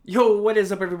Yo, what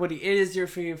is up, everybody? It is your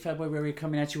favorite Fatboy Rary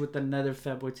coming at you with another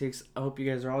Fatboy Takes. I hope you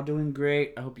guys are all doing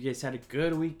great. I hope you guys had a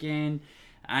good weekend.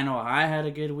 I know I had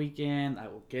a good weekend. I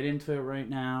will get into it right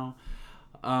now.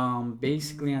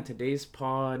 Basically, on today's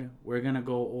pod, we're gonna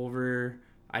go over.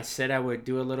 I said I would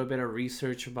do a little bit of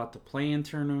research about the play-in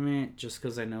tournament, just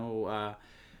because I know.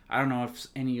 I don't know if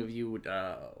any of you would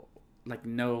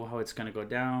know how it's gonna go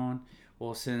down.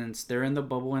 Well, since they're in the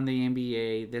bubble in the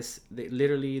NBA,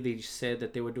 they said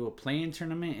that they would do a play-in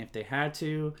tournament if they had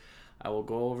to. I will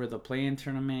go over the play-in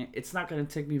tournament. It's not gonna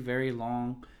take me very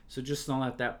long, so just know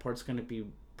that that part's gonna be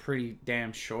pretty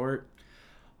damn short.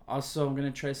 Also, I'm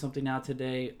gonna try something out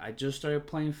today. I just started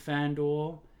playing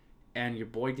FanDuel, and your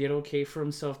boy did okay for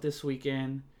himself this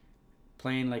weekend.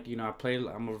 Playing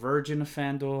I'm a virgin of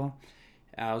FanDuel.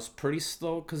 I was pretty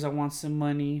slow because I want some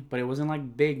money, but it wasn't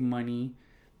like big money.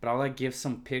 But I'll give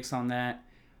some picks on that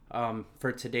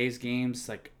for today's games.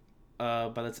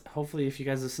 Hopefully, if you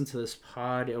guys listen to this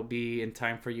pod, it'll be in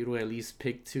time for you to at least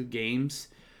pick two games.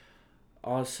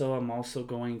 Also, I'm also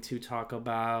going to talk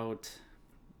about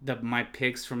my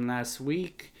picks from last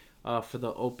week for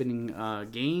the opening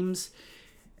games,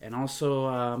 and also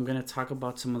I'm gonna talk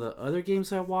about some of the other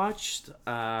games I watched.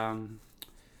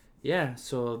 Yeah,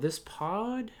 so this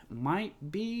pod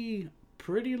might be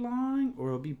pretty long or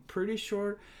it'll be pretty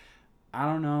short. I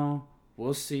don't know.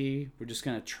 We'll see. We're just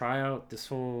gonna try out this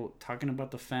whole talking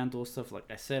about the FanDuel stuff. Like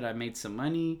I said, I made some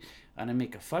money. I didn't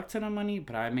make a fuck ton of money,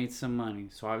 but I made some money.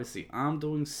 So obviously I'm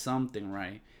doing something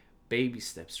right. Baby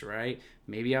steps, right?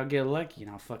 Maybe I'll get lucky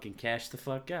and I'll fucking cash the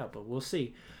fuck out, but we'll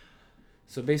see.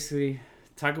 So basically,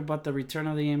 talk about the return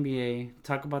of the NBA.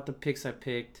 Talk about the picks I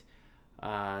picked.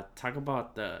 Talk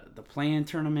about the play-in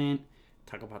tournament.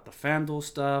 Talk about the FanDuel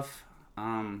stuff.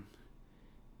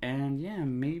 And yeah,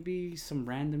 maybe some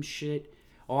random shit.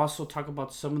 I'll also talk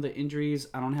about some of the injuries.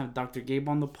 I don't have Dr. Gabe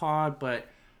on the pod, but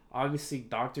obviously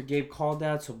Dr. Gabe called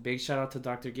that, so big shout out to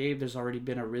Dr. Gabe. There's already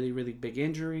been a really, really big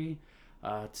injury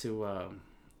to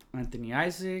Anthony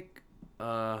Isaac.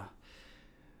 Poor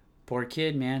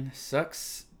kid, man.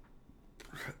 Sucks.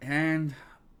 And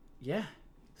yeah,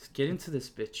 let's get into this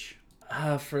bitch.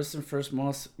 First and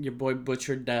foremost, your boy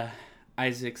butchered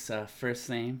Isaac's first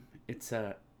name. It's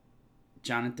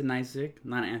Jonathan Isaac,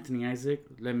 not Anthony Isaac.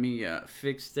 Let me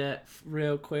fix that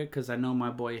real quick because I know my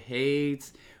boy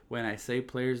hates when I say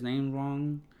player's name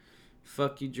wrong.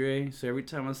 Fuck you, Dre. So every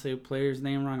time I say a player's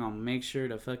name wrong, I'll make sure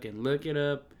to fucking look it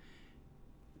up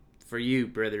for you,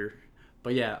 brother.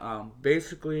 But yeah,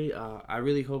 basically, I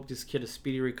really hope this kid a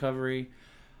speedy recovery.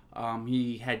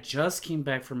 He had just came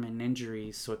back from an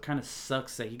injury, so it kind of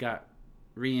sucks that he got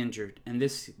re-injured. And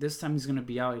this time he's gonna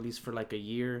be out at least for like a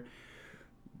year.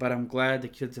 But I'm glad the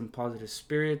kid's in positive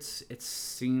spirits. It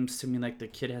seems to me like the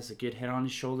kid has a good head on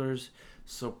his shoulders.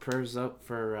 So prayers up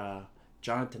for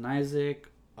Jonathan Isaac.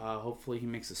 Hopefully he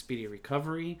makes a speedy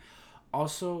recovery.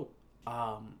 Also,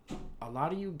 a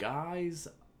lot of you guys,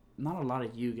 not a lot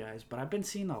of you guys, but I've been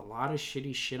seeing a lot of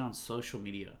shitty shit on social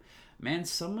media. Man,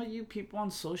 some of you people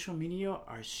on social media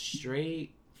are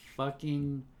straight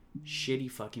fucking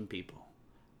shitty fucking people.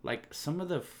 Like some of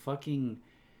the fucking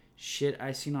shit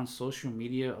I seen on social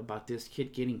media about this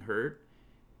kid getting hurt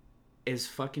is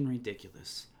fucking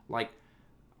ridiculous. Like,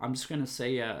 I'm just gonna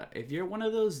say, if you're one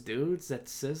of those dudes that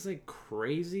says like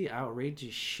crazy,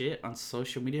 outrageous shit on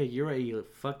social media, you're a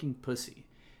fucking pussy.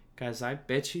 Guys, I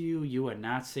bet you would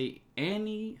not say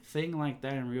anything like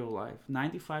that in real life.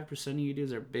 95% of you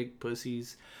dudes are big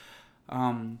pussies.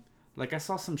 Like I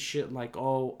saw some shit like,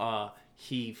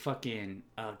 he fucking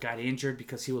got injured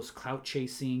because he was clout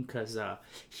chasing because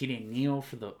he didn't kneel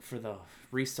for the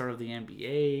restart of the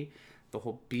NBA. The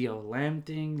whole BLM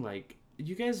thing, like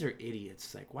you guys are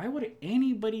idiots. Like, why would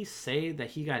anybody say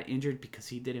that he got injured because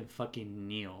he didn't fucking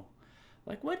kneel?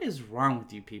 Like, what is wrong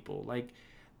with you people? Like,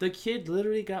 the kid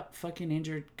literally got fucking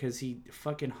injured because he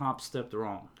fucking hop stepped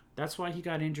wrong. That's why he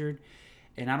got injured.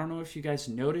 And I don't know if you guys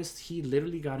noticed, he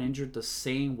literally got injured the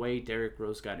same way Derrick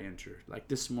Rose got injured. Like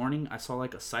this morning, I saw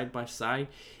like a side by side.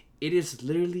 It is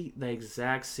literally the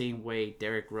exact same way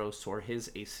Derrick Rose tore his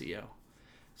ACL.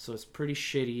 So it's pretty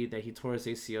shitty that he tore his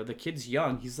ACL. The kid's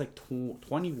young. He's like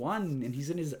 21 and he's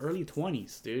in his early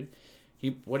 20s, dude.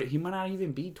 He might not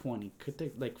even be 20. Could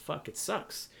they, like, fuck, it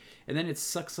sucks. And then it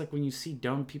sucks like when you see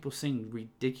dumb people saying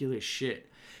ridiculous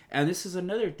shit. And this is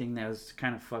another thing that was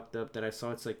kind of fucked up that I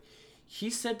saw. It's like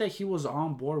he said that he was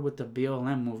on board with the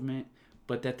BLM movement,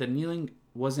 but that the kneeling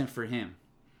wasn't for him,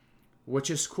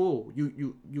 which is cool.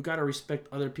 You gotta respect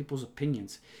other people's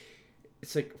opinions.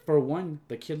 It's like, for one,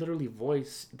 the kid literally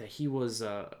voiced that he was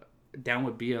down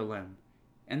with BLM,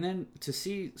 And then to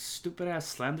see stupid ass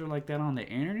slander like that on the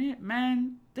internet,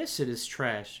 man, this shit is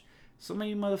trash. Some of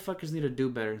you motherfuckers need to do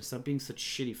better and stop being such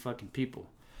shitty fucking people.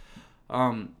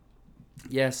 Um,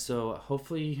 yeah, so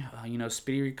hopefully,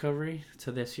 speedy recovery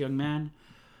to this young man.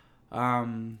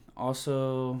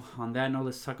 Also, on that note,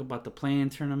 let's talk about the play-in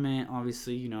tournament.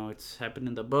 Obviously, it's happened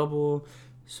in the bubble.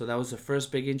 So that was the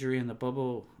first big injury in the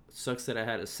bubble. It sucks that I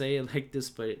had to say it like this,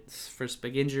 but it's first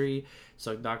big injury.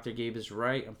 So Dr. Gabe is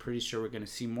right. I'm pretty sure we're going to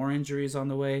see more injuries on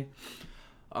the way.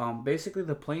 Basically,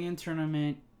 the play-in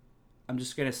tournament, I'm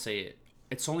just going to say it.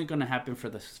 It's only going to happen for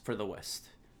the West.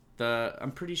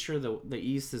 I'm pretty sure the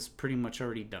East is pretty much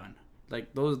already done.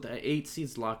 Like the 8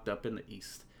 seeds locked up in the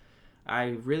East. I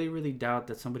really, really doubt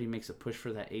that somebody makes a push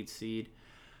for that 8 seed.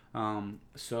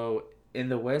 So in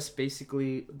the West,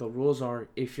 basically, the rules are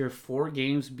if you're 4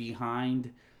 games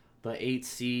behind the 8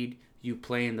 seed, you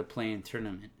play in the play-in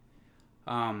tournament.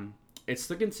 It's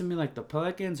looking to me like the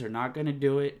Pelicans are not going to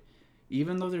do it.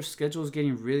 Even though their schedule is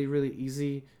getting really, really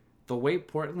easy, the way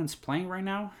Portland's playing right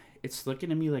now, it's looking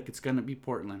to me like it's going to be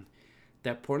Portland.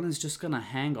 That Portland's just going to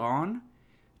hang on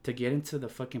to get into the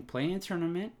fucking play-in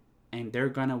tournament, and they're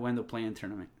going to win the play-in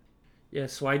tournament. Yeah,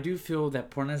 so I do feel that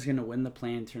Portland's going to win the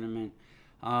play-in tournament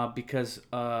because,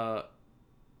 or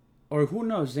who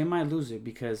knows, they might lose it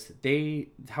because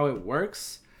how it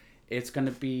works, it's going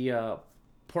to be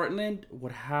Portland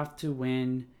would have to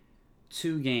win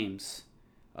 2 games.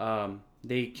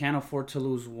 They can't afford to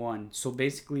lose 1. So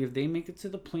basically, if they make it to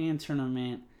the play-in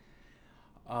tournament,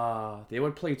 they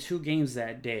would play 2 games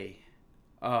that day.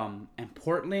 And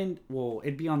Portland,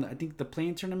 it'd be on I think the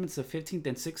play-in tournament's the 15th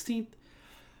and 16th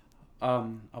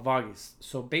of August.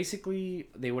 So basically,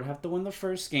 they would have to win the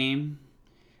first game,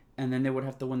 and then they would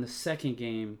have to win the second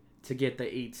game to get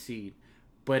the 8 seed.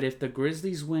 But if the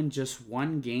Grizzlies win just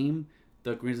 1 game,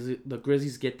 the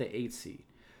Grizzlies get the 8 seed.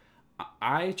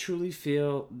 I truly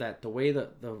feel that the way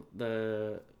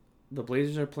the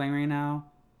Blazers are playing right now,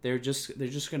 they're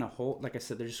just gonna hold. Like I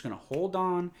said, they're just gonna hold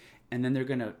on, and then they're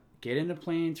gonna get in the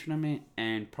play-in tournament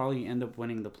and probably end up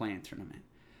winning the play-in tournament.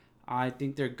 I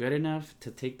think they're good enough to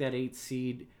take that 8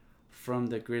 seed from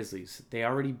the Grizzlies. They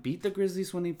already beat the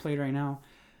Grizzlies when they played right now.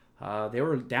 They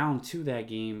were down to that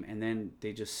game, and then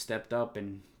they just stepped up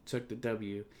and took the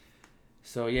W.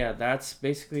 So yeah, that's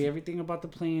basically everything about the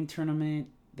play-in tournament.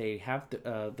 They have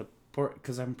to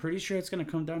because I'm pretty sure it's gonna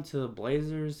come down to the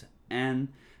Blazers and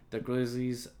the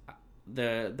Grizzlies.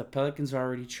 The Pelicans are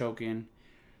already choking.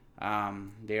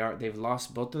 They've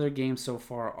lost both of their games so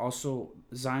far. Also,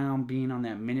 Zion being on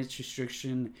that minutes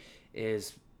restriction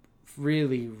is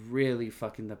really, really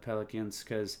fucking the Pelicans.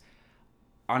 Because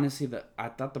honestly, I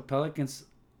thought the Pelicans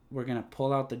were gonna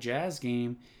pull out the Jazz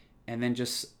game, and then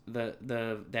just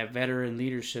that veteran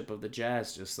leadership of the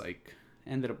Jazz just like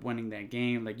ended up winning that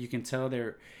game. Like you can tell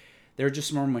they're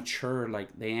just more mature. Like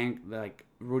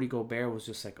Rudy Gobert was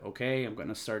just like, okay, I'm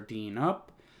gonna start D'ing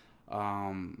up.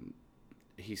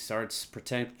 He starts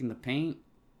protecting the paint,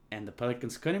 and the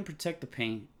Pelicans couldn't protect the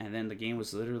paint, and then the game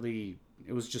was it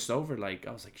was just over. Like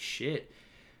I was like, shit,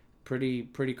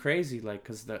 pretty crazy. Like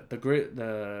because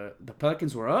the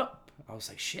Pelicans were up. I was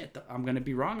like, shit, I'm gonna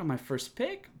be wrong on my first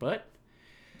pick, but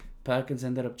Pelicans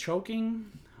ended up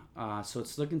choking. So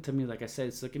it's looking to me, like I said,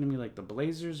 it's looking to me like the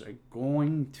Blazers are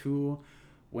going to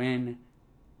win,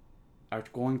 are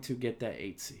going to get that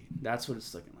 8 seed. That's what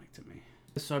it's looking like to me.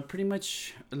 So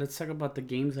let's talk about the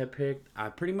games I picked. I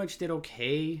pretty much did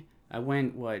okay. I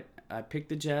picked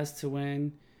the Jazz to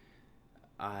win.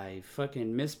 I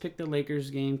fucking mispicked the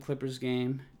Lakers game, Clippers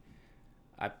game.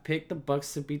 I picked the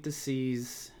Bucks to beat the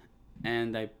C's.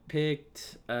 And I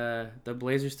picked the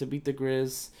Blazers to beat the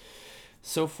Grizz.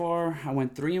 So far, I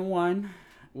went 3-1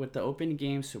 with the open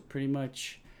game. So pretty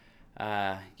much,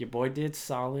 your boy did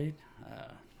solid.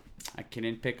 I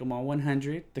couldn't pick them all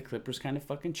 100. The Clippers kind of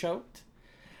fucking choked.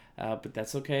 But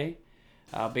that's okay.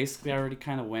 Basically, I already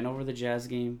kind of went over the Jazz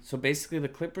game. So basically,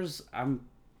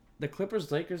 the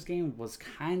Clippers-Lakers game was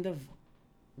kind of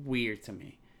weird to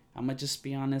me. I'm going to just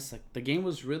be honest. Like, the game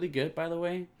was really good, by the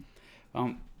way.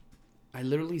 I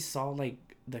literally saw, like,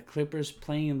 the Clippers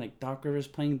playing, like, Doc Rivers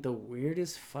playing the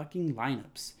weirdest fucking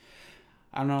lineups.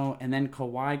 I don't know. And then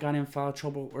Kawhi got in foul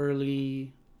trouble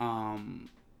early.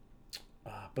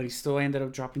 But he still ended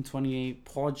up dropping 28.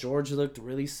 Paul George looked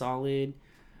really solid.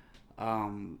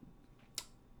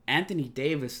 Anthony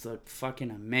Davis looked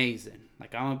fucking amazing.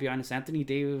 Like, I'm gonna be honest, Anthony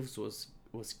Davis was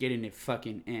getting it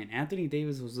fucking in. Anthony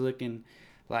Davis was looking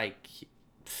like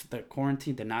the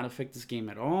quarantine did not affect this game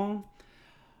at all.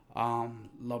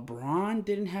 LeBron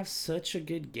didn't have such a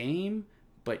good game,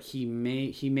 but he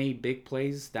made big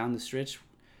plays down the stretch,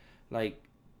 like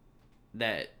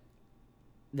that.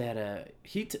 that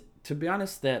to be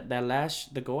honest, that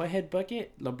last the go ahead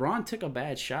bucket, LeBron took a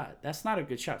bad shot. That's not a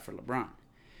good shot for LeBron.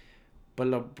 But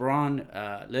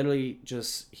LeBron literally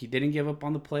just he didn't give up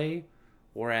on the play.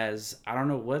 Whereas I don't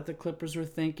know what the Clippers were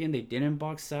thinking. They didn't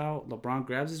box out. LeBron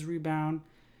grabs his rebound,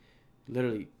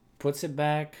 literally puts it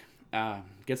back,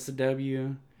 gets the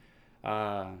W.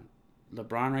 Uh,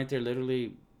 LeBron right there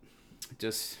literally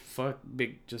just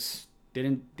just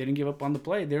didn't give up on the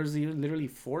play. There's literally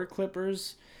four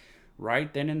Clippers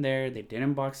right then and there. They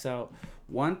didn't box out.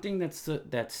 One thing that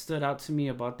stood out to me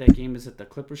about that game is that the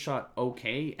Clippers shot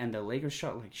okay and the Lakers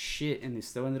shot like shit, and they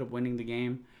still ended up winning the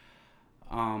game.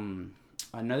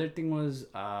 Another thing was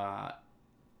I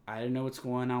don't know what's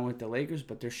going on with the Lakers,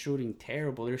 but they're shooting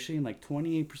terrible. They're shooting like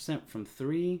 28% from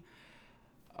three.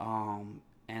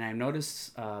 And I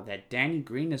noticed that Danny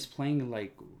Green is playing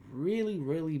like really,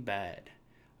 really bad.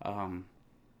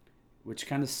 Which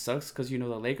kind of sucks because, the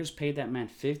Lakers paid that man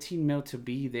 15 mil to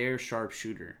be their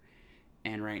sharpshooter.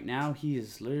 And right now he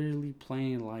is literally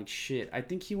playing like shit. I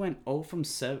think he went 0 from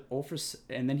 7, 0 for,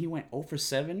 and then he went 0 for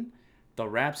 7 the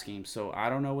Raps game. So I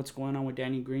don't know what's going on with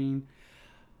Danny Green.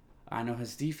 I know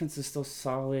his defense is still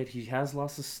solid. He has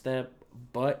lost a step,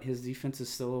 but his defense is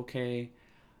still okay.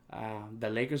 The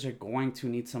Lakers are going to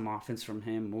need some offense from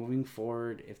him moving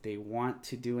forward if they want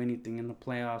to do anything in the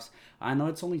playoffs. I know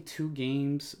it's only 2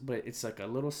 games, but it's like a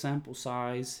little sample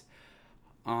size.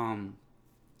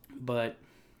 But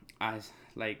I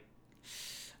like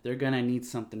they're gonna need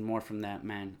something more from that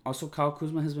man. Also, Kyle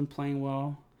Kuzma has been playing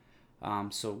well.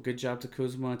 So good job to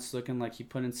Kuzma. It's looking like he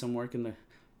put in some work in the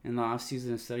offseason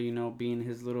instead of being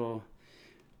his little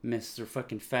Mr.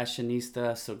 fucking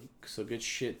fashionista. So good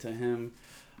shit to him.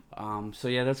 So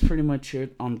yeah, that's pretty much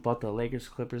it on about the Lakers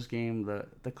Clippers game.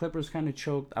 The Clippers kind of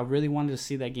choked. I really wanted to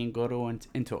see that game go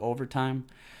into overtime.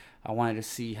 I wanted to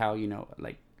see how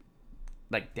like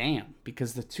damn,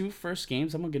 because the 2 first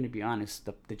games, I'm gonna be honest,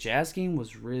 the Jazz game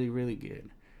was really, really good.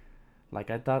 Like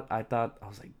I thought I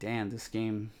was like, damn, this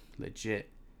game legit.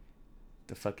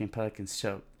 The fucking Pelicans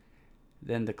choked.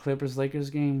 Then the Clippers Lakers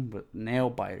game, but nail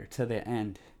biter to the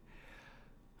end.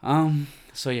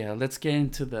 So yeah, let's get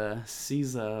into the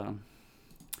Caesar,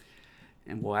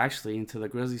 and well, actually into the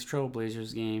Grizzlies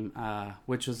Trailblazers game,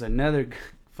 which was another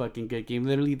fucking good game.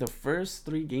 Literally, the first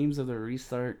 3 games of the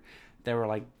restart, that were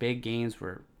like big games,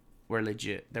 were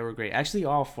legit. They were great. Actually,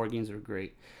 all 4 games were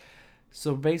great.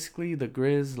 So basically, the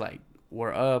Grizz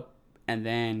were up, and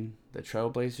then the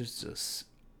Trailblazers just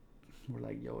were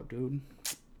like, "Yo, dude,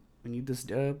 we need this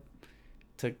dub."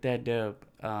 Took that dub.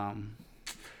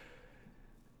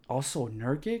 Also,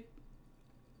 Nurkic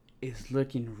is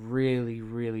looking really,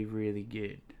 really, really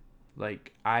good.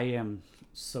 Like, I am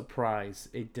surprised.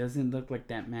 It doesn't look like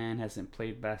that man hasn't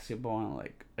played basketball in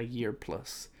like a year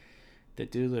plus. The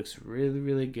dude looks really,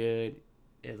 really good.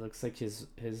 It looks like his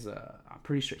I'm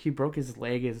pretty sure he broke his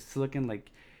leg. It's looking like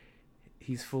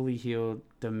he's fully healed.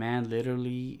 The man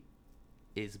literally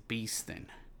is beasting.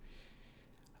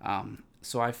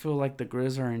 So I feel like the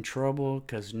Grizz are in trouble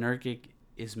because Nurkic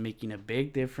is making a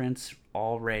big difference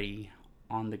already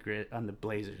on the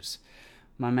Blazers.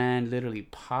 My man literally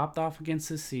popped off against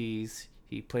the C's.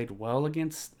 He played well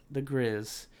against the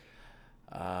Grizz.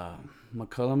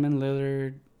 McCollum and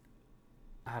Lillard.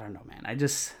 I don't know, man.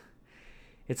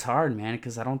 It's hard, man,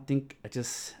 because I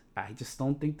just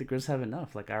don't think the Grizz have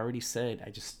enough. Like I already said, I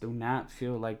just do not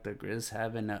feel like the Grizz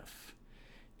have enough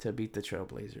to beat the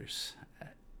Trailblazers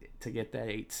to get that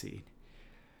 8 seed.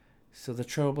 So the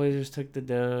Trailblazers took the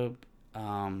dub.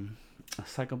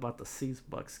 Let's talk about the C's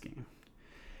Bucks game.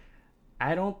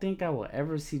 I don't think I will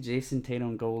ever see Jason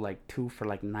Tatum go like 2 for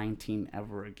like 19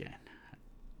 ever again.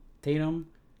 Tatum,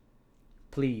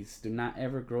 please do not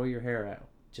ever grow your hair out.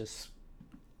 Just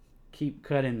keep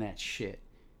cutting that shit.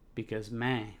 Because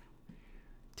man,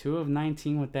 2 of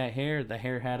 19 with that hair, the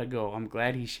hair had to go. I'm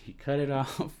glad he cut it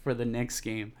off for the next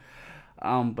game.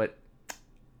 But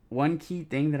one key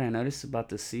thing that I noticed about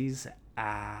the C's,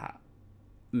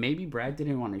 maybe Brad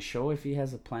didn't want to show if he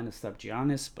has a plan to stop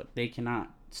Giannis, but they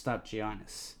cannot stop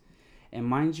Giannis. And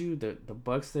mind you, the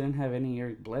Bucks didn't have any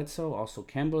Eric Bledsoe. Also,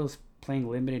 Kemba is playing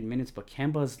limited minutes, but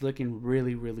Kemba is looking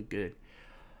really, really good.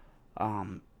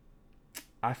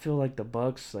 I feel like the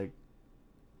Bucks, like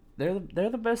they're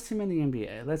the best team in the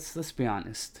NBA. Let's be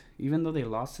honest. Even though they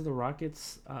lost to the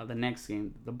Rockets, the next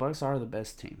game, the Bucks are the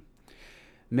best team.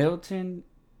 Middleton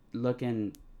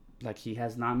looking like he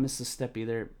has not missed a step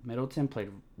either. Middleton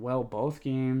played well both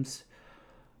games.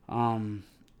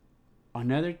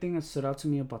 Another thing that stood out to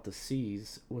me about the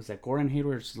C's was that Gordon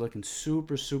Hayward's looking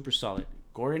super, super solid.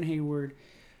 Gordon Hayward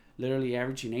literally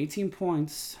averaging 18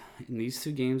 points in these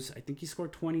two games. I think he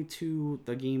scored 22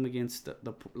 the game against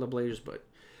the Blazers. But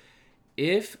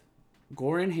if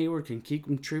Gordon Hayward can keep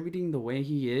contributing the way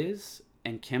he is,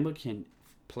 and Kemba can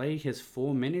play his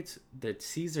full minutes, the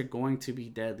C's are going to be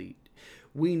deadly.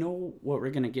 We know what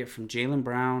we're going to get from Jaylen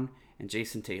Brown and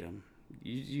Jason Tatum.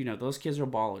 You know, those kids are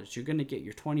ballers. You're going to get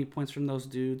your 20 points from those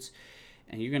dudes,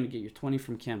 and you're going to get your 20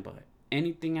 from Kemba.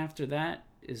 Anything after that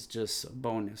is just a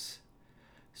bonus.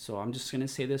 So I'm just going to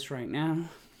say this right now.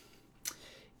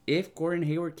 If Gordon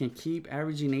Hayward can keep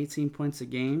averaging 18 points a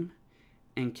game,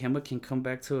 and Kemba can come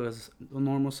back to his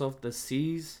normal self, the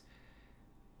C's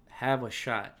have a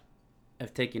shot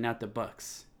of taking out the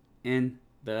Bucks in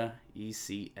the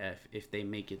ECF if they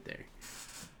make it there.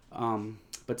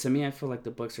 But to me, I feel like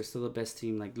the Bucks are still the best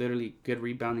team. Like, literally good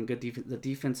rebounding, good defense. The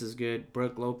defense is good.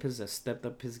 Brook Lopez has stepped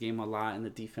up his game a lot in the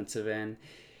defensive end,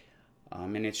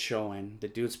 and it's showing. The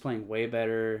dude's playing way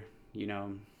better. You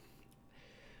know,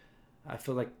 I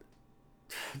feel like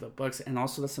the Bucks, and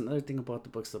also that's another thing about the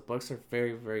Bucks. The Bucks are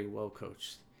very, very well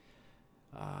coached.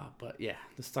 But yeah,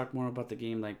 let's talk more about the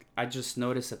game. Like, I just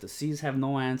noticed that the C's have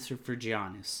no answer for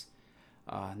Giannis.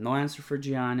 No answer for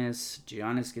Giannis.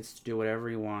 Giannis gets to do whatever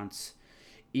he wants.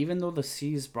 Even though the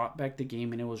C's brought back the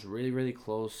game and it was really, really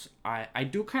close, I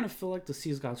do kind of feel like the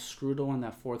C's got screwed on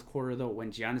that fourth quarter, though,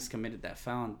 when Giannis committed that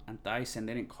foul on Theis and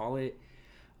they didn't call it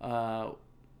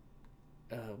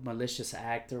malicious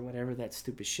act or whatever, that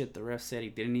stupid shit the ref said. He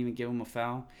didn't even give him a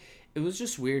foul. It was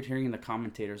just weird hearing the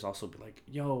commentators also be like,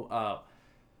 yo,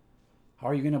 how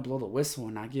are you going to blow the whistle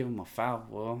and not give him a foul?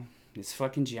 Well, it's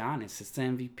fucking Giannis. It's the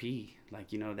MVP.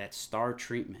 Like, you know, that star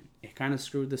treatment. It kind of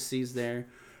screwed the C's there.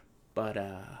 But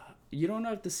you don't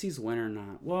know if the C's win or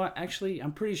not. Well, actually,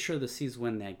 I'm pretty sure the C's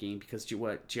win that game because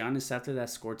Giannis after that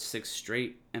scored 6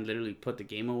 straight and literally put the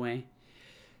game away.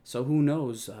 So who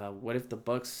knows? What if the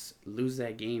Bucks lose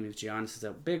that game? If Giannis is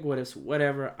up, big what ifs,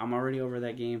 whatever. I'm already over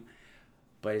that game.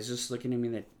 But it's just looking at me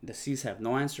that the C's have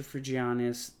no answer for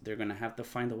Giannis. They're going to have to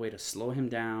find a way to slow him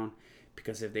down.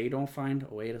 Because if they don't find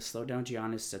a way to slow down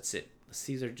Giannis, that's it. The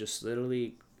C's are just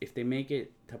literally, if they make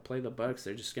it to play the Bucks,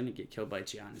 they're just going to get killed by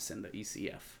Giannis in the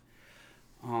ECF.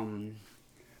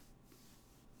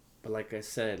 But like I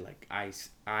said, like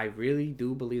I really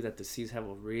do believe that the C's have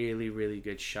a really, really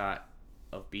good shot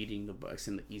of beating the Bucks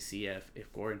in the ECF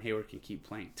if Gordon Hayward can keep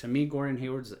playing. To me, Gordon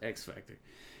Hayward's the X factor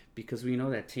because we know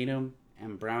that Tatum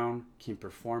and Brown can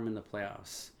perform in the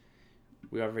playoffs.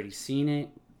 We already seen it,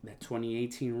 that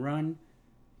 2018 run.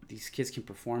 These kids can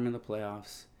perform in the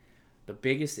playoffs. The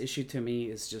biggest issue to me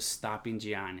is just stopping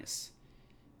Giannis.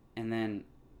 And then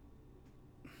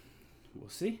we'll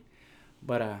see.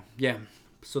 But yeah,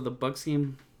 so the Bucks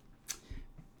game,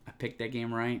 I picked that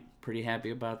game right. Pretty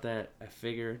happy about that. I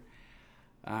figured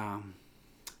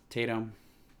Tatum,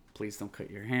 please don't cut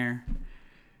your hair.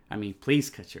 I mean, please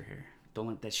cut your hair. Don't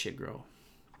let that shit grow.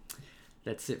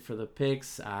 That's it for the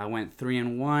picks. I went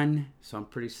 3-1, so I'm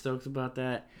pretty stoked about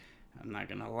that. I'm not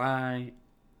gonna lie.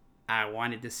 I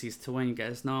wanted the C's to win. You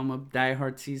guys know I'm a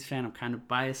diehard C's fan. I'm kind of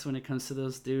biased when it comes to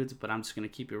those dudes, but I'm just gonna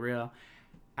keep it real.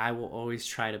 I will always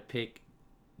try to pick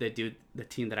the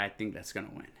team that I think that's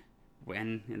gonna win.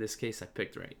 When in this case, I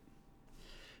picked right.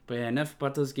 But yeah, enough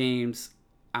about those games.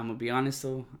 I'm gonna be honest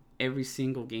though, every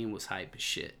single game was hype as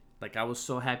shit. Like, I was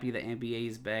so happy the NBA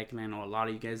is back, and I know a lot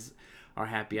of you guys are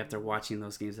happy after watching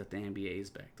those games that the NBA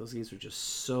is back. Those games were just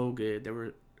so good. They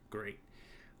were great.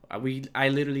 I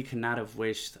literally could not have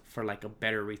wished for like a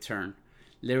better return.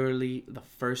 Literally, the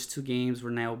first 2 games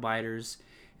were nail biters,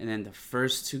 and then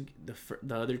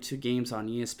the other 2 games on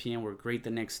ESPN were great the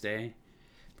next day.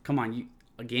 Come on,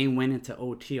 a game went into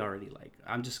OT already. Like,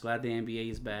 I'm just glad the NBA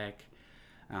is back.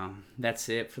 That's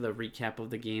it for the recap of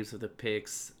the games of the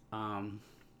picks.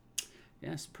 Yeah,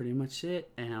 that's pretty much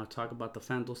it. And I'll talk about the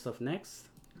FanDuel stuff next.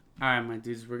 Alright, my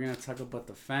dudes, we're going to talk about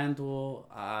the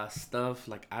FanDuel stuff.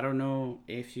 Like, I don't know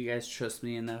if you guys trust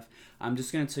me enough. I'm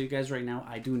just going to tell you guys right now,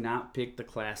 I do not pick the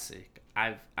Classic.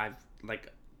 I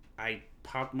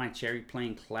popped my cherry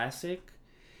playing Classic.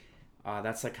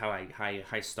 That's like how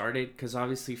I started. Because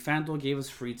obviously, FanDuel gave us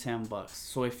free $10.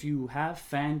 So if you have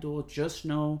FanDuel, just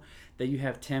know that you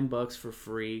have $10 for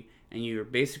free. And you're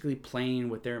basically playing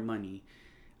with their money.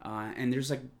 And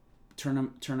there's like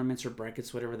tournaments or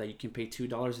brackets, whatever, that you can pay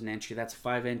 $2 an entry. That's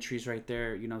 5 entries right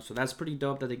there, you know. So that's pretty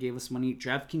dope that they gave us money.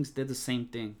 DraftKings did the same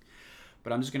thing.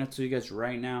 But I'm just gonna tell you guys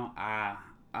right now,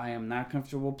 I am not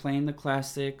comfortable playing the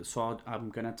Classic, so I'm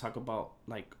gonna talk about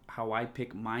like how I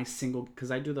pick my single,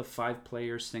 because I do the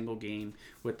 5-player single game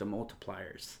with the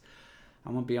multipliers.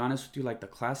 I'm gonna be honest with you, like the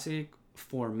Classic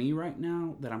for me right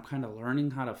now that I'm kind of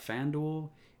learning how to FanDuel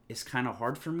is kind of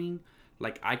hard for me.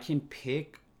 Like I can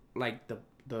pick like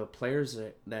the players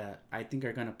that I think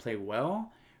are gonna play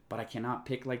well, but I cannot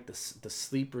pick like the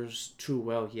sleepers too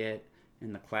well yet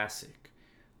in the classic.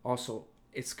 Also,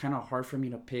 it's kind of hard for me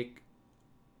to pick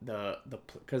the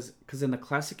because in the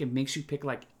classic it makes you pick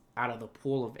like out of the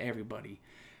pool of everybody.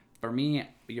 For me,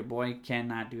 your boy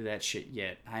cannot do that shit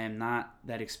yet. I am not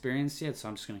that experienced yet, so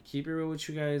I'm just gonna keep it real with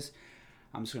you guys.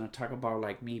 I'm just gonna talk about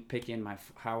like me picking my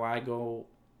how I go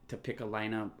to pick a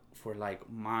lineup for like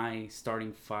my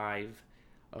starting five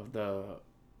of the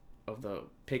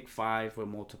pick five with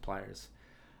multipliers.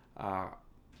 Uh,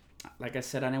 like I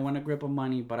said, I didn't want a grip of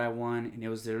money, but I won, and it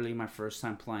was literally my first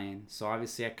time playing. So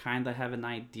obviously, I kind of have an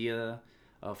idea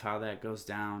of how that goes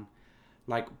down.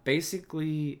 Like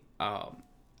basically,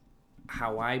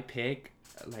 how I pick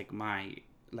like my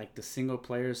like the single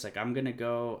players. Like I'm gonna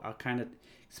go. I'll kind of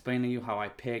explain to you how I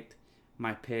picked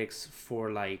my picks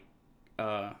for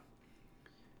uh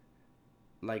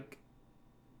like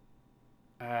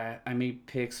I made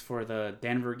picks for the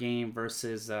Denver game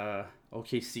versus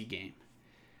OKC game.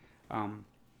 Um,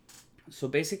 so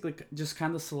basically, just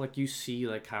kind of so like you see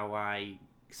like how I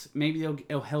maybe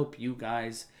it'll help you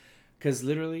guys because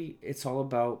literally it's all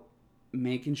about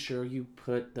making sure you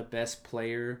put the best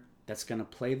player that's gonna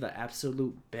play the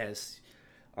absolute best.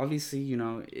 Obviously, you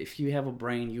know if you have a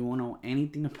brain, you won't know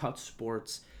anything about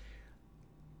sports.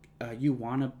 You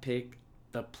want to pick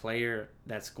the player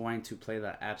that's going to play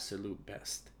the absolute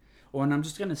best. Oh, and I'm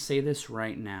just gonna say this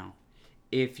right now.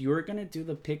 If you're gonna do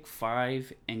the pick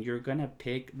five and you're gonna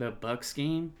pick the Bucks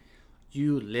game,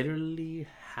 you literally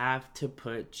have to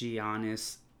put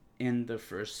Giannis in the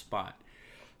first spot.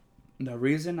 The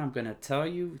reason I'm gonna tell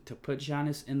you to put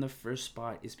Giannis in the first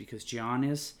spot is because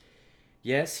Giannis,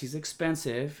 yes, he's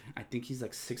expensive. I think he's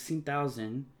like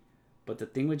 16,000. But the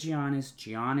thing with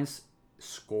Giannis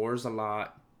scores a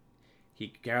lot.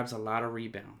 He grabs a lot of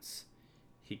rebounds.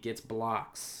 He gets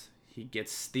blocks. He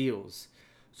gets steals.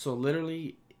 So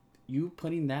literally, you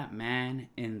putting that man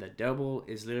in the double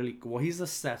is literally well. He's a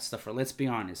stat stuffer. Let's be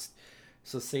honest.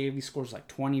 So say if he scores like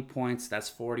 20 points, that's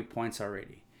 40 points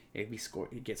already. If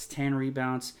he gets 10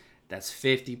 rebounds, that's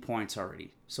 50 points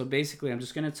already. So basically, I'm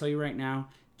just gonna tell you right now,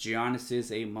 Giannis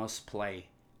is a must play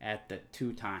at the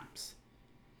two times.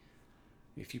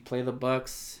 If you play the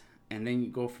Bucks, and then you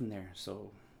go from there.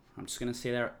 So I'm just gonna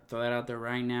say that, throw that out there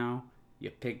right now. You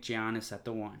pick Giannis at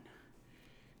the one.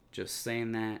 Just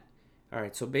saying that. All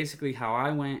right. So basically, how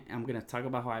I went, I'm gonna talk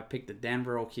about how I picked the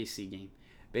Denver OKC game.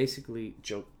 Basically,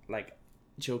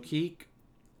 Jokic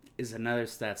is another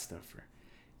stat stuffer.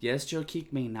 Yes,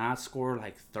 Jokic may not score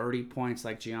like 30 points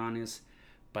like Giannis,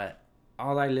 but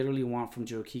all I literally want from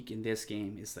Jokic in this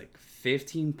game is like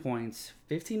 15 points,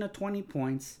 15 to 20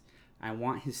 points. I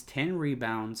want his 10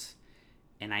 rebounds,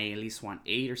 and I at least want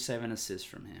 8 or 7 assists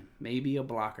from him. Maybe a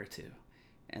block or two,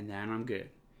 and then I'm good.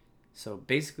 So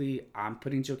basically, I'm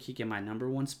putting Jokic in my number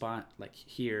one spot, like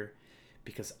here,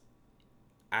 because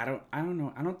I don't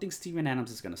know. I don't think Steven Adams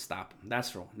is gonna stop him.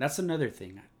 That's wrong. That's another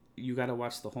thing. You gotta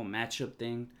watch the whole matchup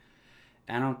thing.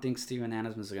 I don't think Steven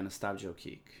Adams is gonna stop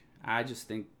Jokic. I just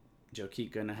think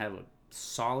Jokic gonna have a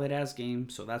solid ass game.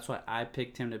 So that's why I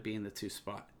picked him to be in the two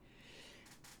spot.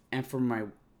 And for my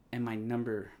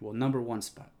number one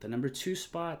spot, the number two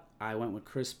spot, I went with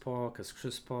Chris Paul because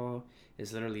Chris Paul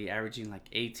is literally averaging like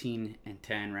 18 and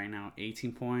 10 right now.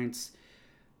 18 points,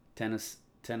 10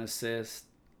 assists.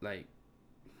 Like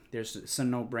it's a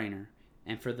no brainer.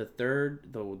 And for the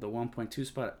third, the 1.2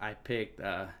 spot, I picked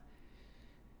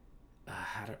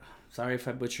sorry if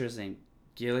I butcher his name,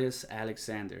 Gilius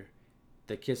Alexander.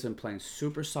 The kid's been playing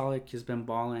super solid. Kid's been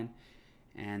balling,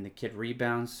 and the kid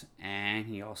rebounds and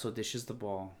he also dishes the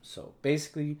ball. So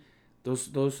basically,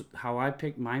 those how I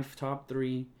picked my top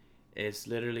three is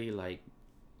literally like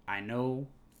I know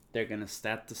they're gonna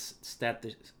stat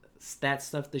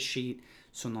stuff the sheet.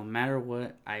 So no matter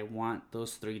what, I want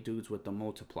those three dudes with the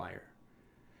multiplier.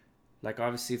 Like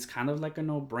obviously, it's kind of like a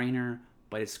no brainer,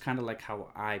 but it's kind of like how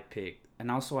I picked. And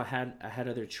also, I had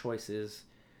other choices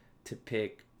to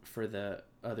pick for the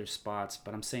other spots,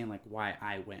 but I'm saying like why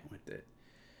I went with it.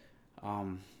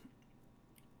 Um,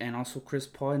 and also Chris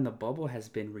Paul in the bubble has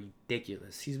been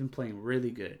ridiculous. He's been playing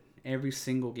really good. Every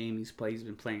single game he's played, he's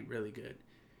been playing really good.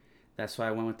 That's why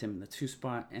I went with him in the two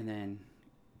spot, and then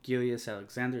Gilius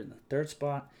Alexander in the third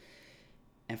spot.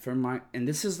 And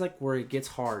this is like where it gets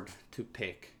hard to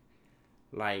pick,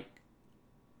 like,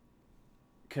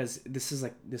 because this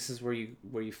is where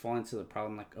you fall into the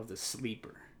problem like of the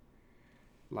sleeper.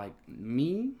 Like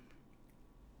me,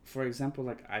 for example,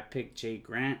 like I picked Jay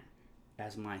Grant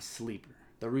as my sleeper.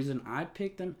 The reason I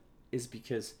picked him is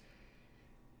because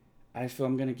I feel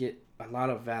I'm gonna get a lot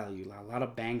of value, a lot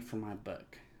of bang for my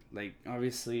buck. Like,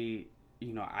 obviously,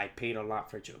 I paid a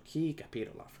lot for Jokic, I paid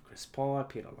a lot for Chris Paul, I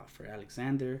paid a lot for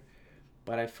Alexander,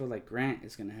 but I feel like Grant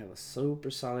is gonna have a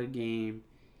super solid game.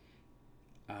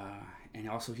 And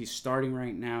also he's starting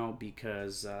right now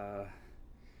because I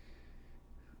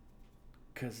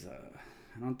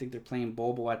don't think they're playing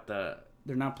Bobo at the.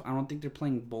 They're not. I don't think they're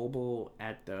playing Bobo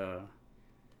at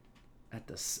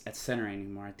center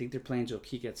anymore. I think they're playing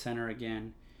Jokic at center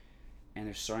again, and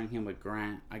they're starting him with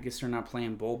Grant. I guess they're not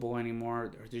playing Bobo anymore.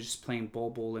 Or they're just playing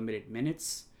Bobo limited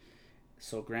minutes.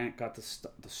 So Grant got the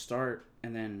start,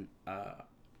 and then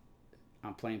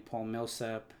I'm playing Paul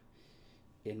Millsap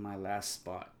in my last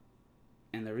spot.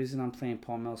 And the reason I'm playing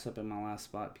Paul Millsap in my last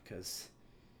spot because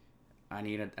I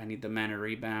need the man to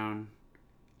rebound.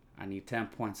 I need 10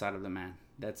 points out of the man.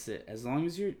 That's it. As long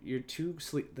as you're too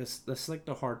sleep. That's like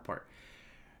the hard part.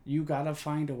 You gotta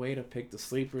find a way to pick the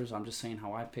sleepers. I'm just saying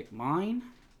how I pick mine.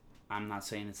 I'm not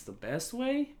saying it's the best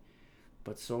way,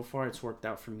 but so far it's worked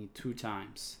out for me 2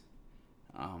 times.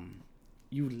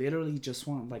 You literally just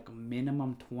want like a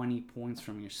minimum 20 points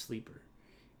from your sleeper,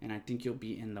 and I think you'll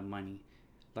be in the money.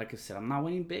 Like I said, I'm not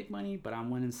winning big money, but I'm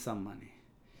winning some money.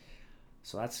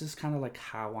 So that's just kind of like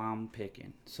how I'm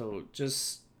picking. So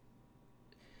just,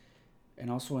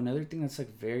 and also another thing that's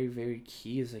like very, very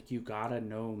key is like you gotta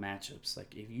know matchups.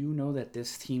 Like if you know that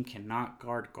this team cannot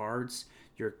guard guards,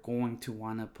 you're going to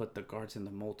want to put the guards in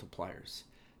the multipliers.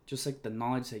 Just like the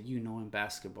knowledge that you know in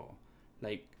basketball.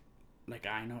 Like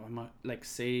I know, like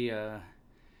say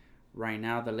right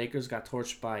now the Lakers got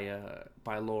torched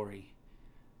by Laurie.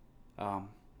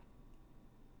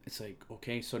 It's like,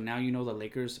 okay, so now you know the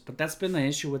Lakers. But that's been the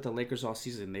issue with the Lakers all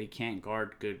season. They can't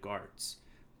guard good guards.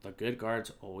 The good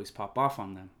guards always pop off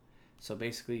on them. So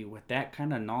basically, with that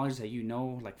kind of knowledge that you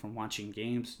know, like from watching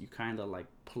games, you kind of like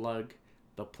plug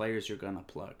the players you're going to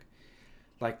plug.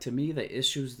 Like to me, the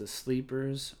issue is the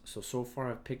sleepers. So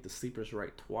far, I've picked the sleepers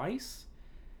right twice.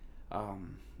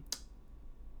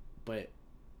 But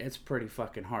it's pretty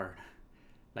fucking hard.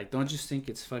 Like, don't just think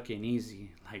it's fucking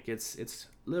easy. Like, it's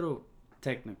little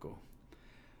technical,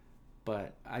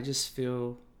 but I just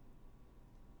feel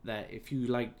that if you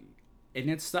like, and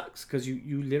it sucks because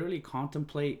you literally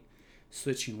contemplate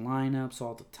switching lineups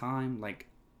all the time. Like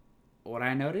what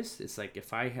I noticed is like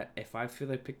if I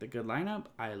feel I picked a good lineup,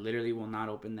 I literally will not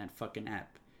open that fucking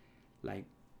app, like,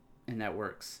 and that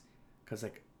works because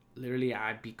like literally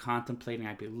I'd be contemplating,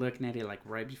 I'd be looking at it like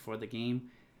right before the game.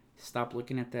 Stop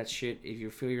looking at that shit. If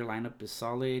you feel your lineup is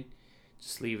solid,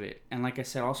 just leave it. And like I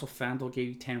said, also FanDuel gave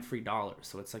you $10 free.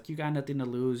 So it's like you got nothing to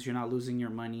lose. You're not losing your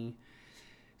money.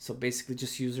 So basically,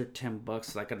 just use their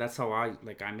 $10. Like that's how I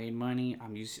made money.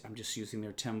 I'm just using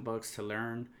their $10 to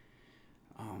learn.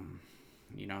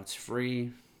 It's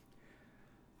free.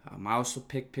 I also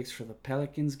pick picks for the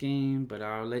Pelicans game, but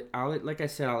like I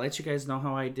said, I'll let you guys know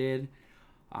how I did.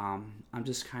 I'm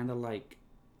just kind of like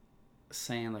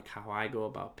saying like how I go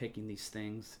about picking these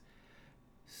things.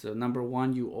 So number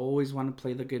one, you always want to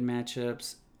play the good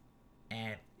matchups.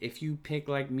 And if you pick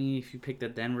like me, if you pick the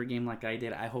Denver game like I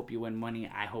did, I hope you win money.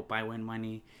 I hope I win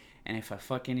money. And if I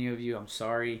fuck any of you, I'm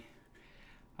sorry.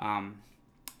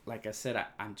 Like I said,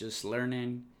 I'm just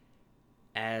learning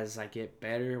as I get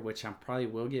better, which I probably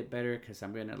will get better because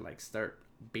I'm gonna like start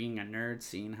being a nerd,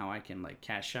 seeing how I can like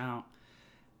cash out.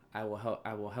 I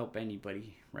will help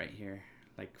anybody right here.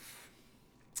 Like,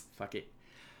 fuck it.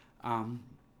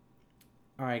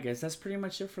 All right, guys, that's pretty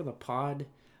much it for the pod.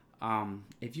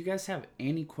 If you guys have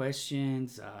any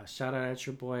questions, shout out at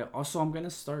your boy. Also, I'm gonna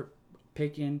start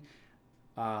picking.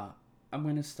 I'm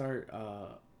gonna start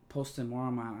posting more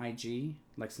on my IG,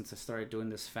 like since I started doing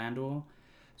this FanDuel.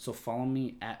 So follow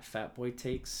me at Fatboy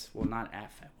Takes. Well, not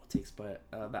at Fatboy Takes, but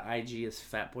the IG is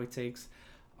Fatboy Takes.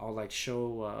 I'll like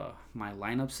show my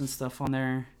lineups and stuff on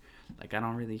there. Like I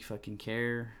don't really fucking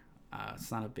care.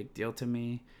 It's not a big deal to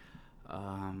me.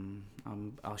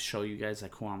 I'll show you guys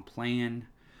like who I'm playing.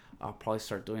 I'll probably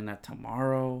start doing that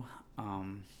tomorrow.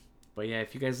 But yeah,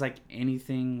 if you guys like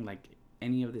anything, like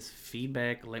any of this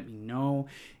feedback, let me know.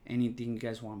 Anything you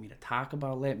guys want me to talk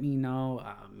about, let me know.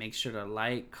 Make sure to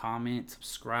like, comment,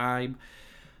 subscribe.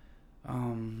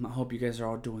 I hope you guys are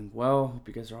all doing well. Hope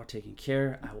you guys are all taking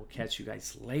care. I will catch you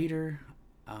guys later.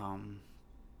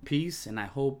 Peace, and I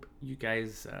hope you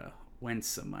guys win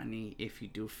some money if you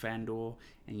do FanDuel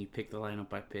and you pick the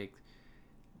lineup I picked.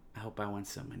 I hope I win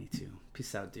some money too.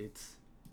 Peace out, dudes.